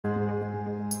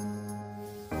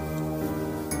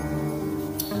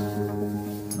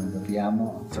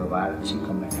possiamo trovarci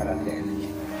come fratelli.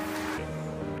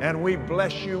 And we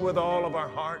bless you with all of our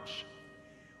hearts.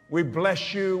 We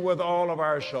bless you with all of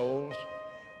our souls.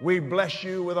 We bless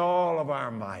you with all of our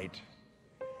might.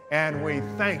 And we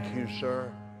thank you,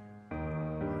 sir.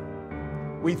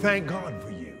 We thank God for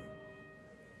you.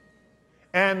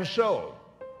 And so,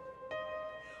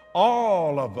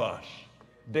 all of us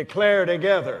declare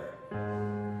together,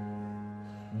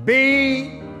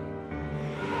 be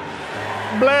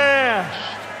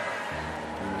blessed.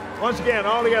 Once again,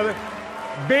 all together,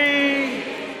 be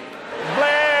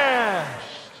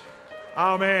blessed.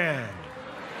 Amen.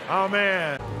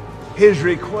 Amen. His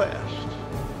request.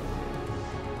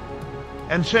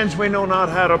 And since we know not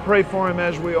how to pray for him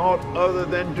as we ought, other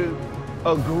than to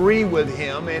agree with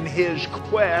him in his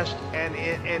quest and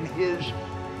in his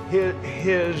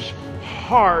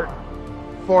heart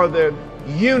for the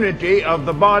unity of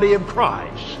the body of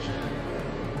Christ,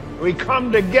 we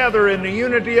come together in the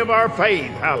unity of our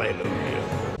faith.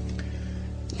 Hallelujah.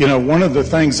 You know, one of the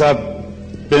things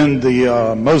I've been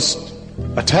the most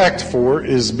attacked for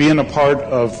is being a part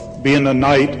of being a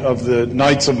knight of the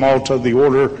Knights of Malta, the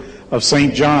Order of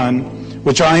St. John,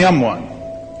 which I am one.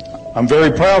 I'm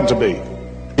very proud to be.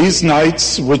 These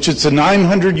knights, which it's a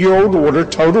 900-year-old order,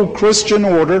 total Christian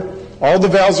order, all the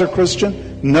vows are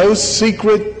Christian, no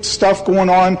secret stuff going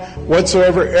on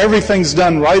whatsoever, everything's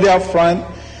done right out front.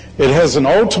 It has an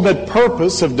ultimate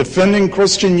purpose of defending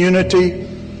Christian unity,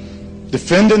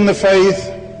 defending the faith,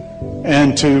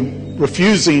 and to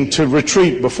refusing to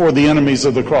retreat before the enemies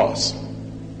of the cross.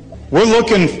 We're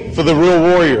looking for the real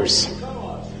warriors.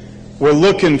 We're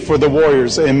looking for the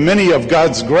warriors, and many of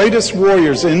God's greatest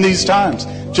warriors in these times,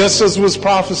 just as was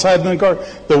prophesied in the garden,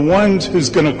 the one who's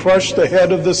going to crush the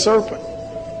head of the serpent.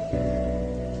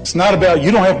 It's not about,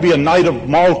 you don't have to be a knight of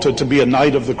Malta to be a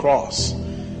knight of the cross,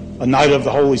 a knight of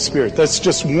the Holy Spirit. That's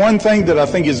just one thing that I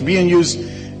think is being used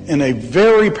in a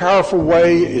very powerful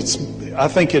way. I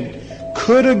think it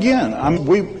could again.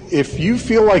 If you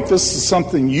feel like this is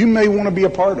something you may want to be a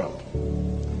part of,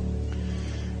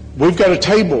 we've got a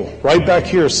table right back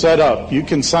here set up. You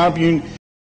can sign up.